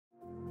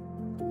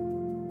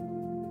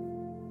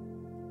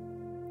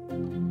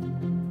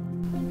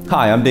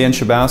Hi, I'm Dan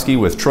Schabowski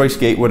with Troyce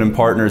Gatewood and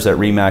Partners at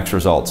RE/MAX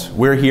Results.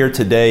 We're here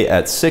today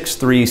at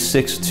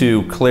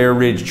 6362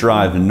 Claridge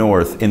Drive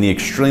North in the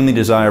extremely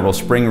desirable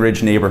Spring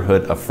Ridge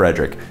neighborhood of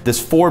Frederick. This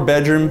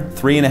 4-bedroom,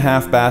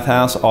 3.5 bath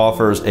house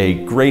offers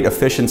a great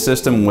efficient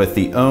system with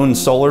the own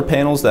solar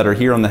panels that are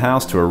here on the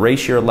house to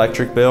erase your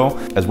electric bill,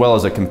 as well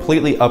as a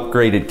completely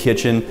upgraded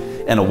kitchen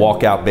and a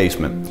walkout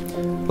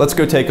basement. Let's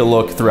go take a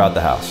look throughout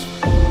the house.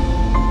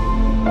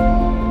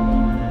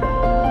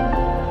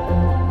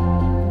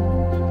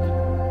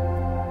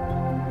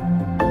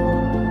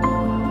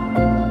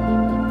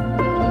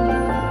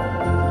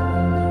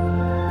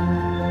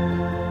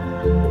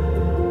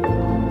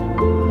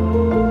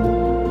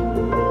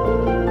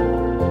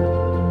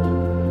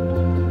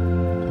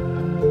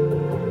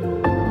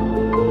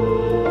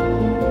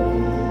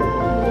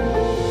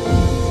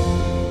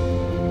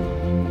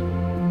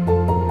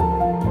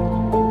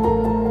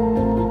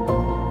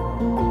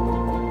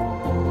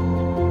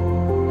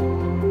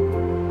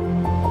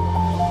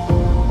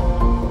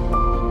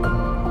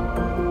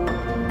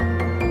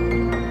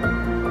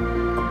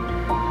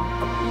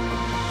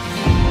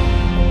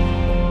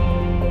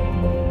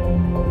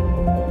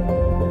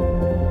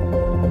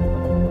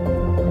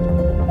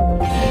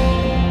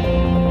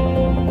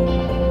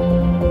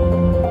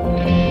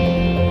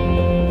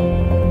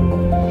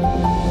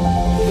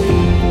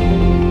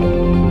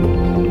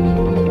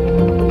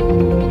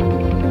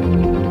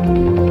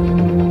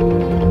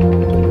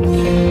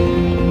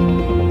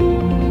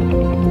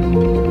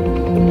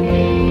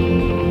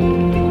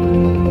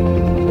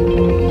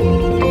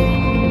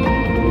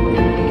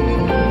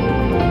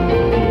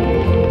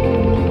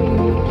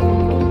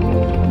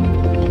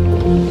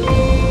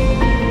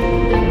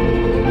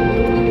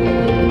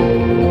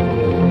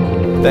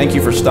 Thank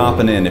you for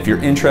stopping in. If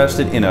you're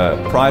interested in a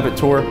private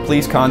tour,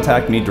 please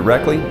contact me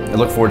directly. I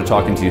look forward to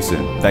talking to you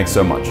soon. Thanks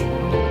so much.